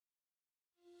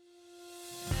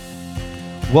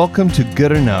Welcome to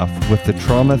Good Enough with the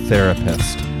Trauma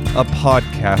Therapist, a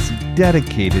podcast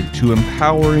dedicated to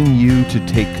empowering you to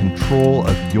take control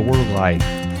of your life,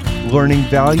 learning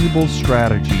valuable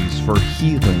strategies for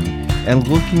healing and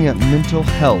looking at mental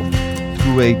health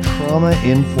through a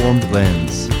trauma-informed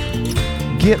lens.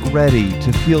 Get ready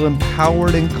to feel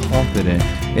empowered and confident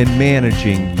in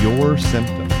managing your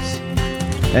symptoms.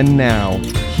 And now,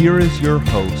 here is your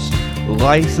host,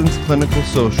 licensed clinical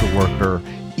social worker,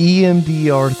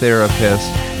 EMDR therapist,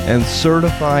 and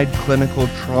certified clinical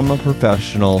trauma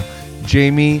professional,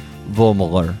 Jamie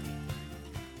Vollmuller.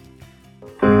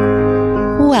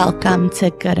 Welcome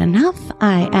to Good Enough.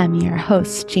 I am your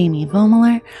host, Jamie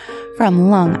Vollmuller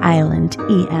from Long Island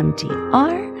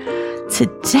EMDR.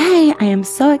 Today, I am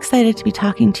so excited to be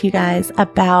talking to you guys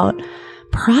about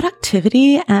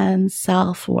productivity and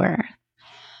self-worth.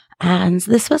 And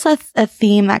this was a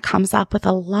theme that comes up with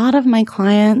a lot of my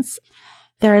clients.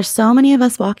 There are so many of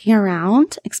us walking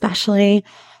around, especially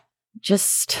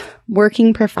just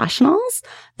working professionals,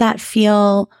 that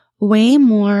feel way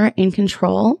more in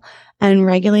control and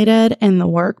regulated in the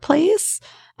workplace.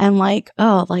 And when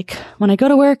I go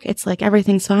to work, it's like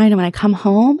everything's fine. And when I come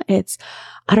home, it's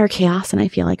utter chaos and I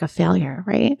feel like a failure,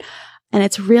 right? And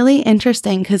it's really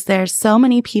interesting because there's so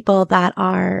many people that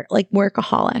are like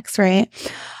workaholics, right?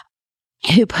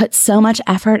 Who put so much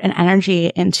effort and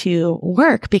energy into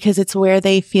work because it's where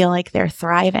they feel like they're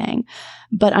thriving.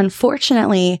 But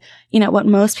unfortunately, what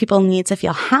most people need to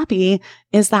feel happy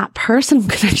is that personal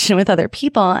connection with other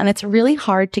people. And it's really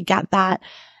hard to get that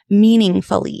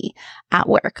meaningfully at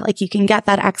work. Like you can get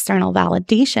that external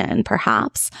validation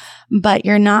perhaps, but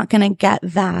you're not going to get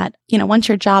that, once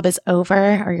your job is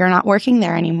over or you're not working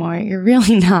there anymore, you're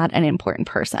really not an important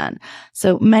person.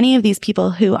 So many of these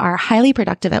people who are highly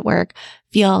productive at work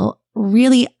feel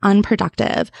really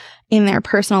unproductive in their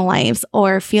personal lives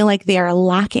or feel like they are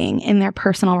lacking in their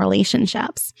personal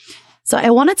relationships. So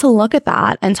I wanted to look at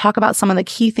that and talk about some of the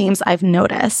key themes I've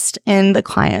noticed in the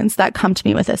clients that come to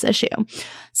me with this issue.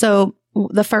 So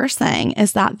the first thing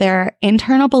is that their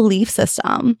internal belief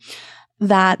system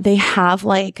that they have,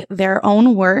 like their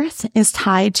own worth, is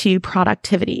tied to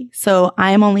productivity. So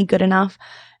I am only good enough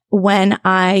when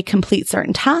I complete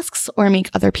certain tasks or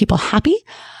make other people happy.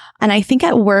 And I think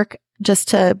at work, just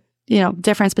to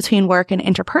difference between work and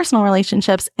interpersonal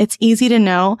relationships, it's easy to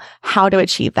know how to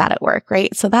achieve that at work,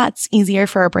 right? So that's easier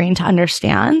for our brain to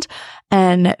understand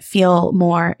and feel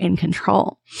more in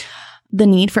control. The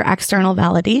need for external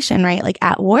validation, right? Like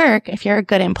at work, if you're a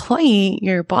good employee,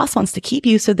 your boss wants to keep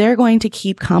you. So they're going to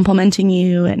keep complimenting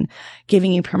you and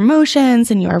giving you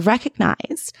promotions, and you are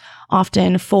recognized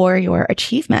often for your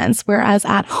achievements. Whereas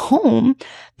at home,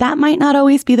 that might not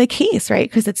always be the case, right?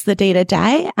 Because it's the day to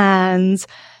day, and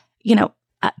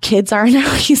kids aren't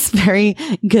always very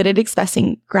good at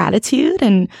expressing gratitude,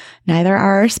 and neither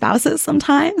are our spouses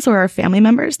sometimes or our family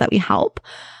members that we help.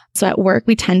 So at work,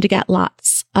 we tend to get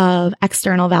lots of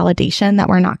external validation that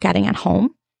we're not getting at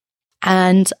home.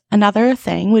 And another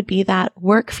thing would be that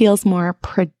work feels more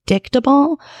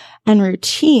predictable and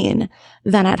routine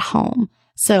than at home.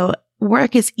 So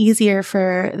work is easier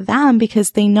for them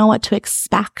because they know what to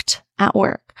expect at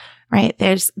work, right?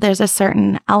 There's a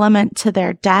certain element to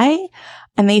their day,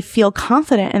 and they feel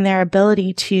confident in their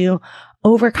ability to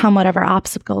overcome whatever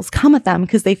obstacles come at them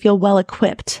because they feel well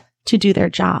equipped to do their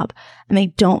job. And they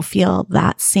don't feel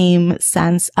that same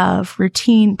sense of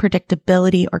routine,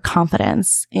 predictability, or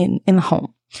confidence in the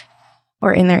home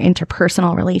or in their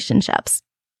interpersonal relationships.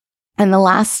 And the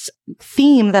last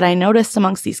theme that I noticed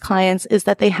amongst these clients is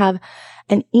that they have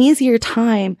an easier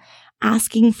time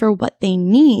asking for what they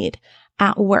need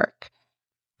at work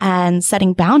and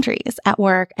setting boundaries at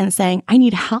work and saying, I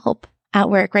need help at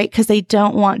work, right? Because they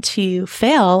don't want to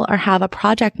fail or have a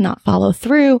project not follow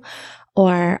through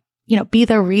or, be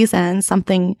the reason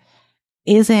something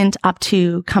isn't up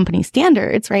to company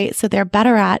standards, right? So they're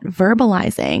better at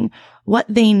verbalizing what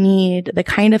they need, the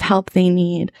kind of help they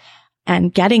need,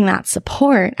 and getting that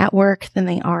support at work than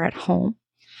they are at home.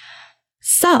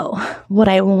 So what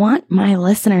I want my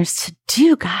listeners to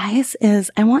do, guys,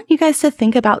 is I want you guys to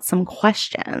think about some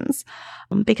questions.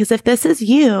 Because if this is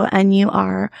you and you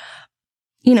are,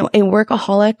 a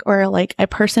workaholic or like a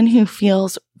person who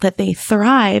feels that they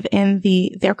thrive in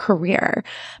their career,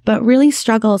 but really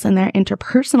struggles in their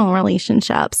interpersonal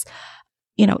relationships,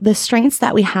 the strengths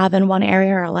that we have in one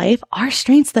area of our life are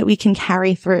strengths that we can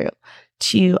carry through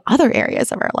to other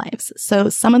areas of our lives. So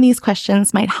some of these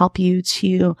questions might help you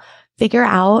to figure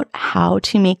out how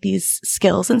to make these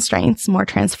skills and strengths more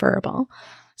transferable.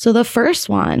 So the first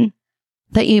one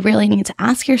that you really need to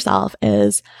ask yourself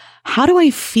is, how do I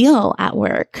feel at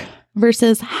work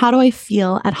versus how do I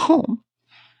feel at home,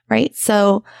 right?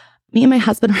 So me and my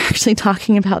husband were actually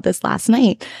talking about this last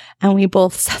night, and we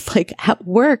both said, like, at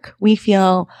work, we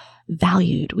feel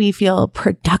valued, we feel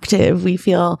productive, we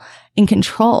feel in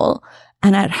control.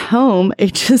 And at home,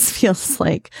 it just feels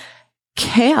like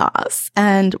chaos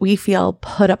and we feel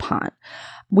put upon.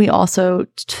 We also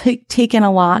take in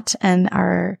a lot and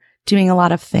are doing a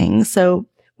lot of things. So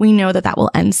we know that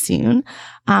will end soon.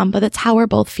 But that's how we're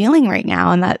both feeling right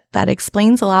now. And that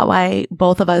explains a lot why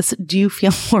both of us do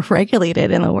feel more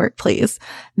regulated in the workplace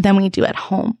than we do at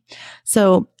home.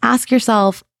 So ask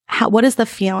yourself, what is the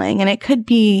feeling? And it could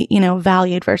be,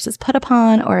 valued versus put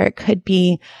upon, or it could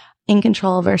be in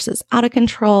control versus out of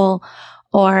control,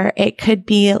 or it could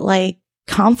be like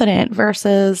confident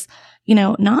versus,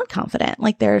 not confident.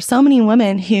 Like there are so many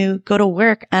women who go to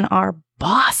work and are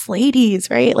boss ladies,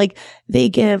 right? Like they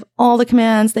give all the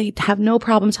commands. They have no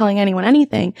problem telling anyone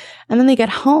anything. And then they get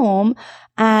home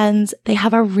and they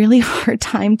have a really hard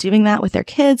time doing that with their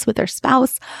kids, with their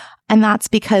spouse. And that's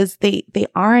because they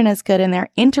aren't as good in their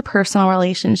interpersonal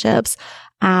relationships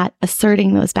at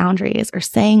asserting those boundaries or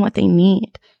saying what they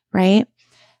need, right?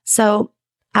 So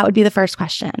that would be the first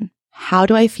question. How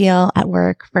do I feel at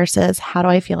work versus how do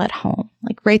I feel at home?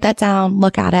 Like write that down,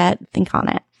 look at it, think on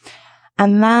it.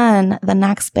 And then the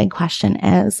next big question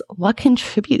is, what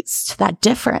contributes to that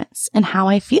difference in how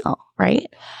I feel, right?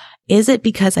 Is it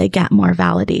because I get more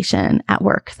validation at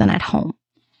work than at home?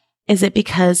 Is it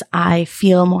because I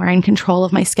feel more in control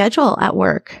of my schedule at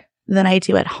work than I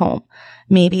do at home?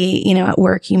 Maybe, at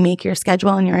work, you make your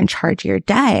schedule and you're in charge of your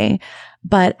day,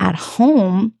 but at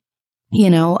home,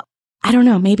 I don't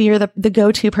know, maybe you're the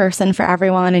go-to person for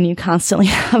everyone and you constantly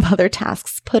have other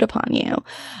tasks put upon you.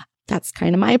 That's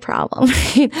kind of my problem.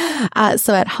 Right?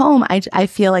 So at home, I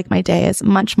feel like my day is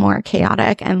much more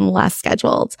chaotic and less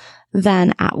scheduled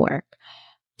than at work.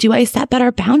 Do I set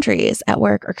better boundaries at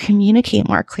work or communicate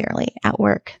more clearly at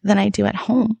work than I do at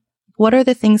home? What are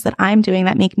the things that I'm doing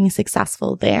that make me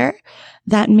successful there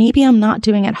that maybe I'm not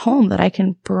doing at home that I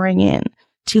can bring in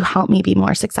to help me be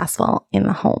more successful in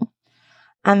the home?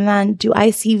 And then do I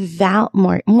see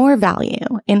more value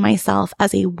in myself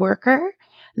as a worker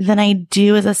than I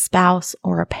do as a spouse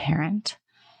or a parent?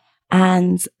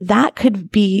 And that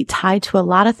could be tied to a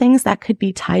lot of things. That could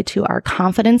be tied to our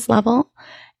confidence level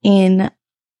in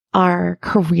our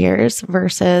careers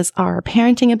versus our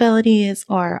parenting abilities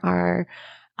or our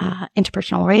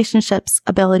interpersonal relationships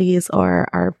abilities or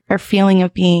our feeling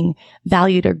of being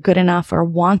valued or good enough or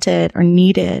wanted or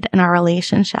needed in our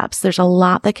relationships. There's a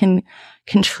lot that can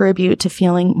contribute to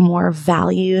feeling more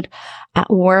valued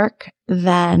at work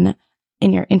than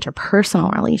in your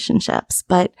interpersonal relationships.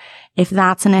 But if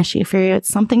that's an issue for you, it's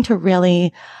something to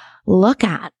really look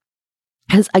at.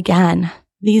 Because again,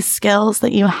 these skills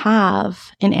that you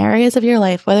have in areas of your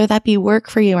life, whether that be work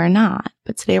for you or not,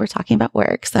 but today we're talking about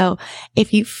work. So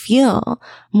if you feel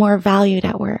more valued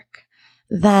at work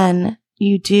than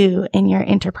you do in your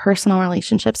interpersonal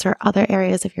relationships or other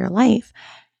areas of your life,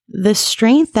 the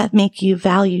strengths that make you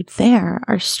valued there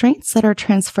are strengths that are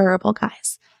transferrable,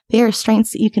 guys. They are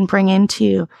strengths that you can bring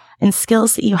into and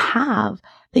skills that you have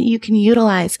that you can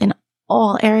utilize in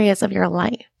all areas of your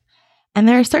life. And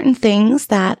there are certain things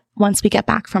that once we get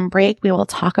back from break, we will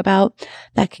talk about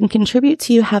that can contribute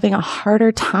to you having a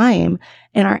harder time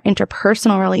in our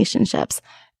interpersonal relationships,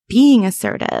 being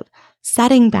assertive,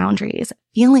 setting boundaries,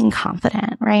 feeling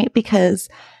confident, right? Because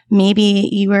maybe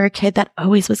you were a kid that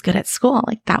always was good at school.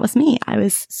 Like that was me. I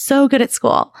was so good at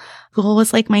school. School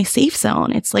was like my safe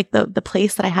zone. It's like the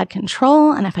place that I had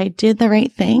control. And if I did the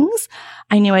right things,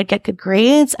 I knew I'd get good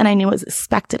grades and I knew what was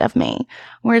expected of me.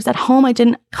 Whereas at home, I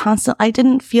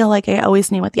didn't feel like I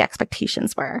always knew what the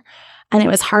expectations were. And it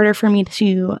was harder for me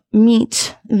to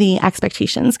meet the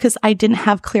expectations because I didn't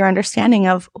have clear understanding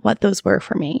of what those were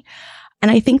for me. And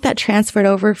I think that transferred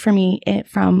over for me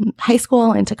from high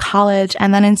school into college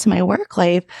and then into my work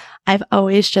life. I've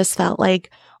always just felt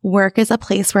like work is a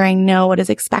place where I know what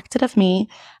is expected of me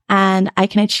and I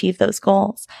can achieve those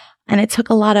goals. And it took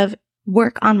a lot of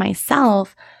work on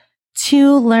myself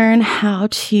to learn how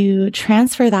to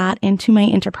transfer that into my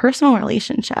interpersonal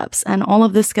relationships and all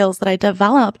of the skills that I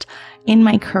developed in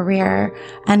my career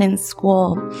and in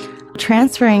school.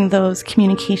 Transferring those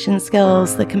communication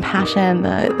skills, the compassion,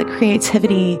 the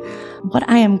creativity, what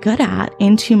I am good at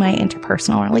into my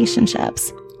interpersonal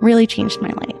relationships really changed my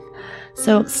life.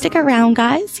 So stick around,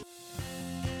 guys.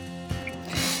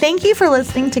 Thank you for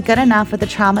listening to Good Enough with the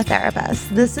Trauma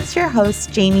Therapist. This is your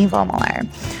host, Jamie Vollmuller.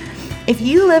 If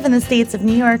you live in the states of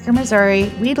New York or Missouri,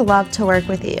 we'd love to work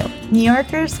with you. New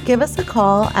Yorkers, give us a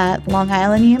call at Long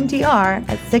Island EMDR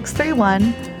at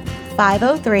 631-5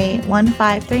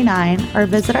 503-1539 or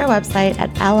visit our website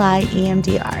at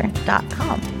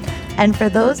liemdr.com. And for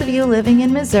those of you living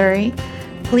in Missouri,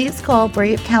 please call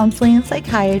Brave Counseling and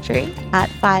Psychiatry at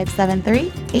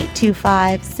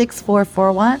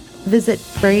 573-825-6441. Visit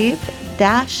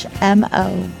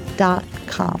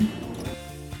brave-mo.com.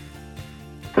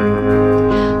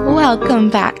 Welcome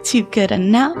back to Good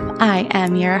Enough. I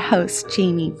am your host,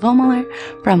 Jamie Vollmuller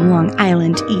from Long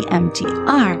Island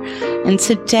EMDR. And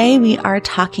today we are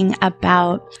talking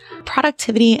about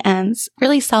productivity and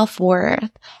really self-worth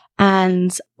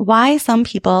and why some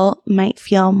people might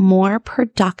feel more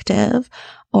productive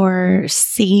or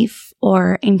safe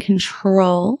or in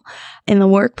control in the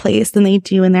workplace than they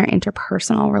do in their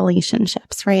interpersonal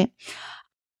relationships, right?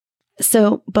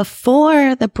 So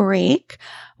before the break,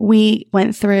 we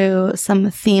went through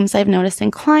some themes I've noticed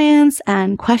in clients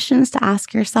and questions to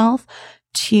ask yourself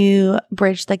to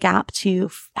bridge the gap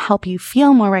to help you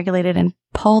feel more regulated and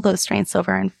pull those strengths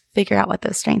over and figure out what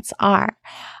those strengths are.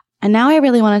 And now I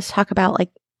really want to talk about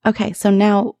okay, so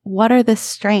now what are the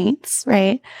strengths,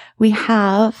 right, we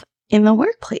have in the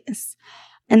workplace?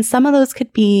 And some of those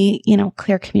could be,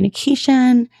 clear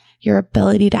communication, your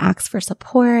ability to ask for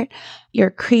support, your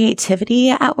creativity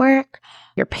at work,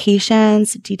 your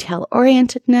patience,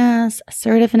 detail-orientedness,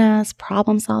 assertiveness,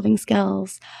 problem-solving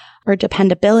skills, or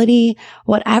dependability,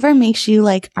 whatever makes you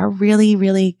a really,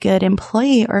 really good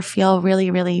employee or feel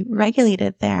really, really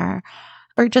regulated there.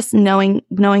 Or just knowing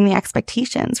the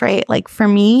expectations, right? For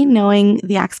me, knowing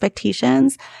the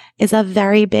expectations is a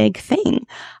very big thing.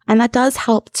 And that does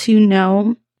help to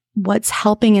know what's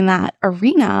helping in that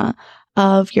arena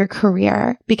of your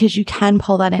career, because you can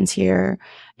pull that into your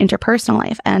interpersonal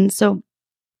life. And so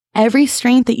every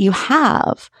strength that you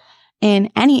have in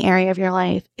any area of your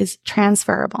life is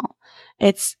transferable.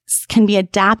 It can be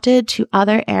adapted to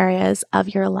other areas of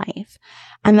your life.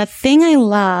 And the thing I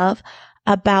love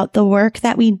about the work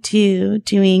that we do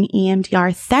doing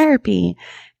EMDR therapy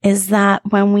is that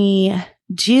when we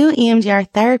do EMDR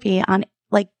therapy on,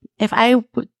 if I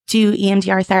do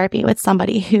EMDR therapy with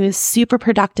somebody who is super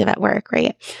productive at work,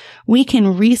 right? We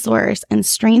can resource and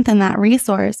strengthen that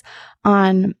resource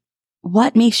on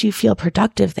what makes you feel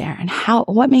productive there and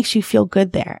what makes you feel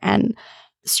good there, and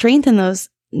strengthen those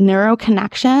neuro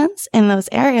connections in those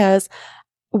areas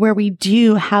where we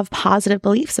do have positive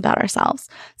beliefs about ourselves.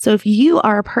 So if you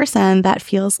are a person that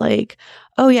feels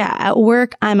oh yeah, at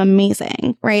work, I'm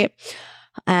amazing, right?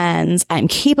 And I'm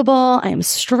capable, I am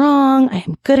strong, I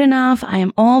am good enough, I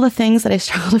am all the things that I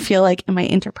struggle to feel like in my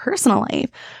interpersonal life.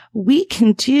 We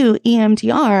can do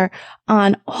EMDR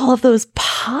on all of those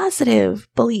positive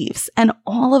beliefs and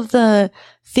all of the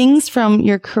things from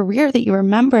your career that you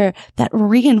remember that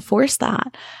reinforce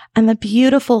that. And the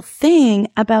beautiful thing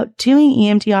about doing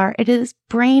EMDR, it is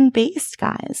brain-based,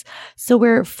 guys. So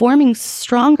we're forming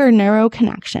stronger neuro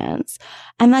connections.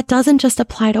 And that doesn't just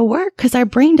apply to work, because our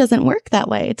brain doesn't work that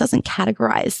way. It doesn't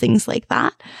categorize things like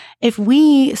that. If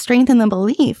we strengthen the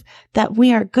belief that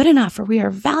we are good enough, or we are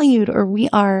valued, or we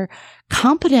are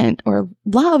competent or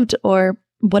loved, or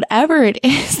whatever it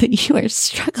is that you are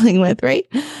struggling with, right?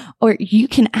 Or you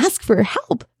can ask for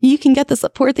help. You can get the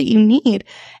support that you need.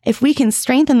 If we can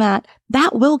strengthen that,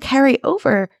 that will carry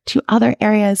over to other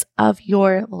areas of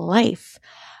your life.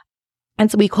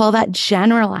 And so we call that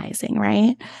generalizing,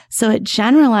 right? So it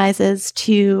generalizes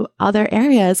to other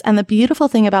areas. And the beautiful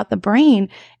thing about the brain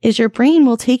is your brain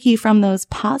will take you from those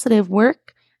positive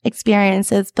work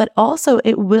experiences, but also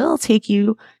it will take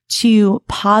you to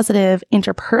positive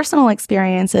interpersonal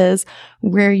experiences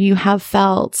where you have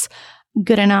felt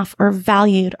good enough or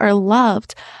valued or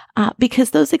loved, because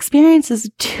those experiences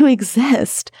do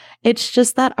exist. It's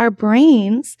just that our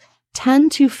brains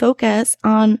tend to focus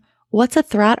on what's a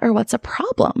threat or what's a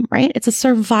problem, right? It's a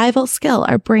survival skill.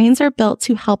 Our brains are built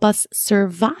to help us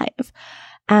survive.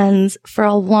 And for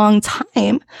a long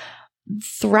time,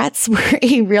 threats were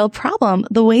a real problem.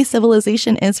 The way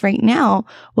civilization is right now,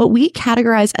 what we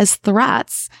categorize as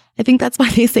threats, I think that's why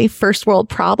they say first world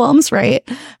problems, right?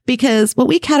 Because what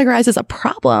we categorize as a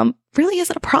problem really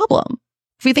isn't a problem.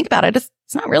 If you think about it, it's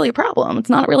not really a problem. It's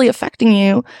not really affecting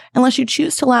you unless you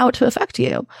choose to allow it to affect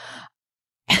you.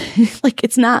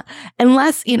 It's not,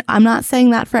 unless, I'm not saying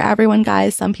that for everyone,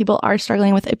 guys. Some people are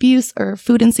struggling with abuse or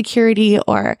food insecurity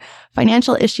or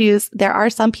financial issues. There are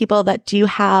some people that do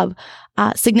have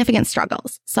significant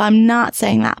struggles. So I'm not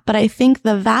saying that, but I think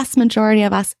the vast majority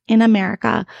of us in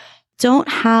America don't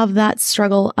have that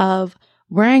struggle of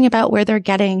worrying about where they're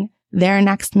getting their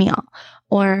next meal,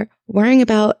 or worrying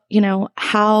about,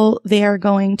 how they are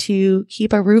going to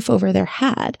keep a roof over their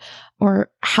head, or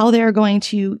how they're going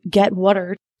to get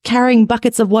water carrying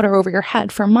buckets of water over your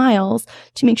head for miles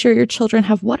to make sure your children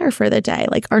have water for the day.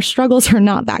 Like, our struggles are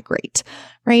not that great,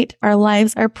 right? Our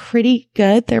lives are pretty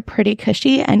good. They're pretty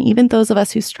cushy. And even those of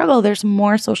us who struggle, there's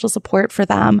more social support for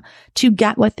them to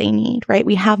get what they need, right?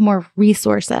 We have more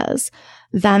resources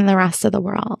than the rest of the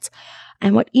world.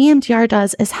 And what EMDR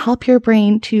does is help your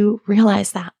brain to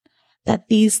realize that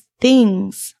these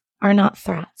things are not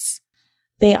threats.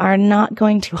 They are not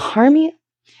going to harm you.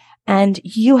 And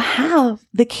you have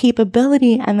the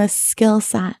capability and the skill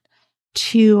set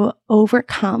to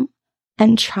overcome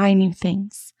and try new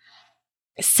things.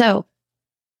 So,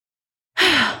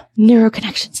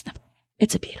 neuroconnections,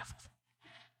 it's a beautiful thing.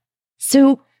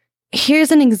 So,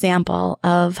 here's an example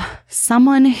of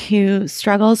someone who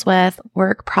struggles with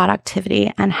work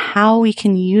productivity and how we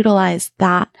can utilize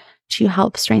that to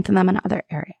help strengthen them in other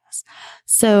areas.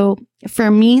 So for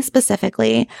me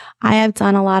specifically, I have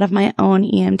done a lot of my own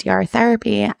EMDR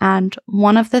therapy. And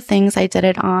one of the things I did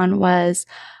it on was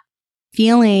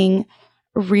feeling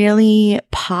really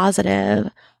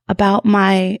positive about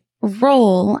my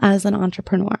role as an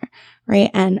entrepreneur, right?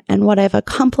 And what I've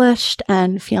accomplished,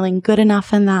 and feeling good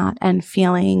enough in that, and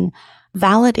feeling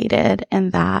validated in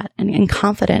that, and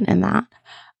confident in that.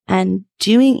 And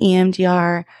doing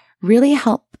EMDR really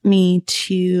helped me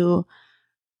to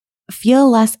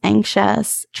feel less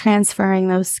anxious transferring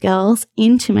those skills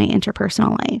into my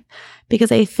interpersonal life.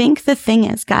 Because I think the thing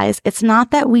is, guys, it's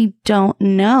not that we don't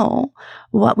know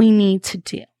what we need to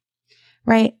do,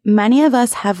 right? Many of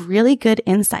us have really good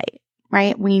insight,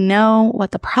 right? We know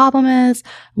what the problem is.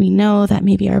 We know that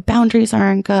maybe our boundaries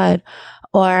aren't good,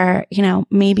 or,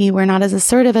 maybe we're not as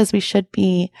assertive as we should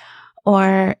be,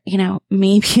 or,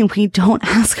 maybe we don't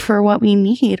ask for what we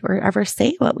need or ever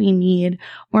say what we need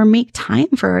or make time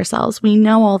for ourselves. We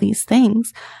know all these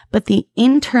things, but the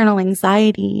internal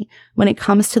anxiety when it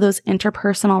comes to those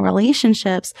interpersonal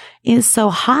relationships is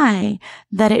so high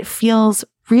that it feels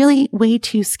really way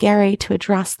too scary to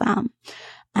address them.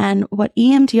 And what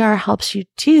EMDR helps you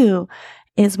do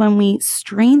is, when we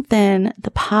strengthen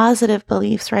the positive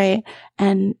beliefs, right,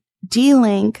 and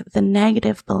de-link the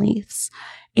negative beliefs,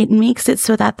 it makes it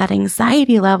so that that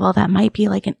anxiety level that might be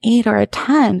like an 8 or a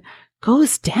 10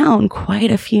 goes down quite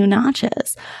a few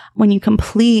notches. When you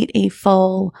complete a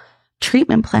full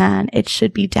treatment plan, it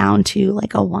should be down to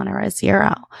like a 1 or a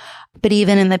 0. But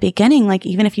even in the beginning, like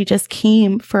even if you just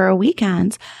came for a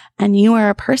weekend and you are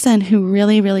a person who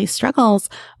really, really struggles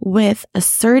with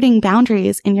asserting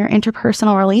boundaries in your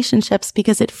interpersonal relationships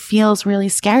because it feels really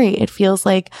scary. It feels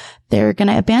like they're going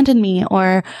to abandon me,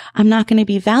 or I'm not going to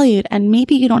be valued. And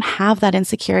maybe you don't have that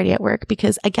insecurity at work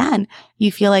because, again,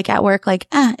 you feel like at work, like,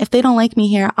 if they don't like me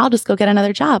here, I'll just go get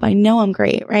another job. I know I'm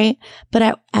great, right?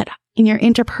 But in your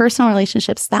interpersonal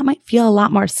relationships, that might feel a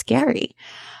lot more scary.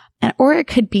 Or it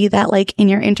could be that, like, in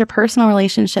your interpersonal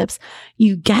relationships,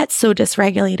 you get so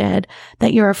dysregulated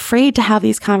that you're afraid to have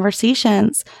these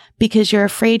conversations because you're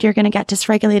afraid you're going to get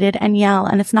dysregulated and yell,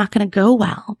 and it's not going to go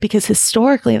well, because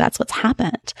historically that's what's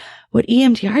happened. What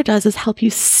EMDR does is help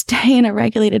you stay in a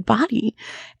regulated body.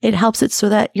 It helps it so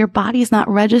that your body is not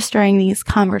registering these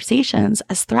conversations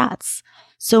as threats.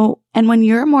 So, and when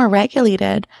you're more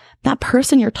regulated, that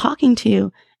person you're talking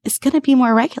to is going to be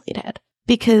more regulated.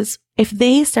 Because if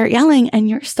they start yelling and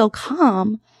you're still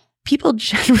calm, people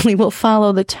generally will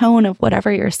follow the tone of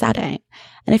whatever you're setting.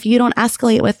 And if you don't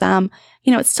escalate with them,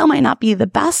 it still might not be the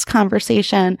best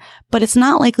conversation, but it's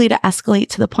not likely to escalate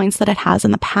to the points that it has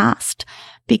in the past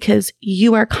because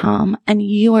you are calm and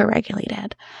you are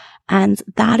regulated. And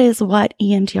that is what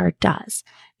EMDR does.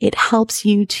 It helps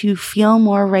you to feel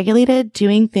more regulated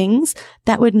doing things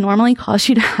that would normally cause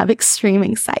you to have extreme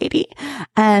anxiety.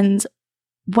 And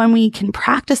when we can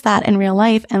practice that in real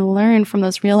life and learn from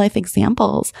those real life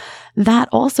examples, that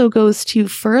also goes to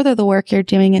further the work you're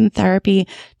doing in therapy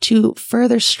to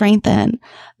further strengthen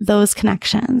those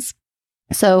connections.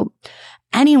 So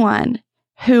anyone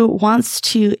who wants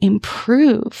to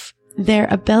improve their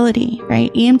ability,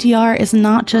 right? EMDR is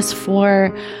not just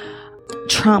for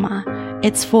trauma.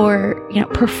 It's for,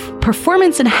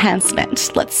 performance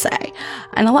enhancement, let's say.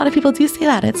 And a lot of people do say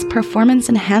that. It's performance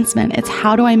enhancement. It's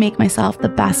how do I make myself the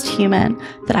best human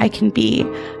that I can be?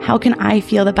 How can I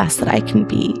feel the best that I can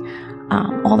be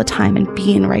all the time and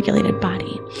be in a regulated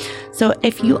body? So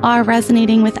if you are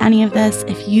resonating with any of this,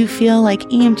 if you feel like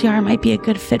EMDR might be a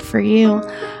good fit for you,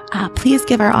 please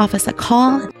give our office a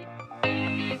call.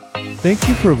 Thank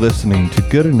you for listening to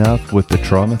Good Enough with the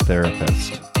Trauma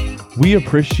Therapist. We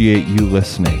appreciate you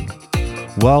listening.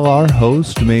 While our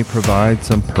host may provide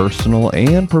some personal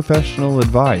and professional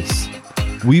advice,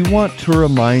 we want to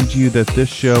remind you that this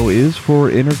show is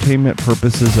for entertainment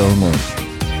purposes only.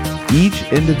 Each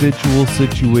individual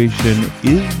situation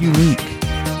is unique,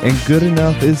 and good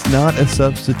enough is not a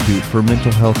substitute for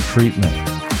mental health treatment.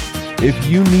 If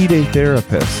you need a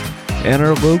therapist and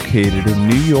are located in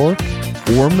New York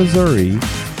or Missouri,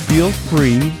 feel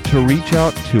free to reach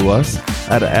out to us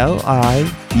at liemdr.com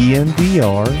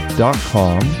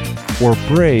or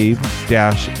brave-mo.com.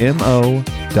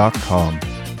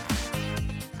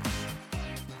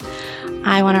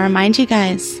 I want to remind you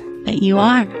guys that you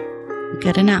are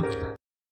good enough.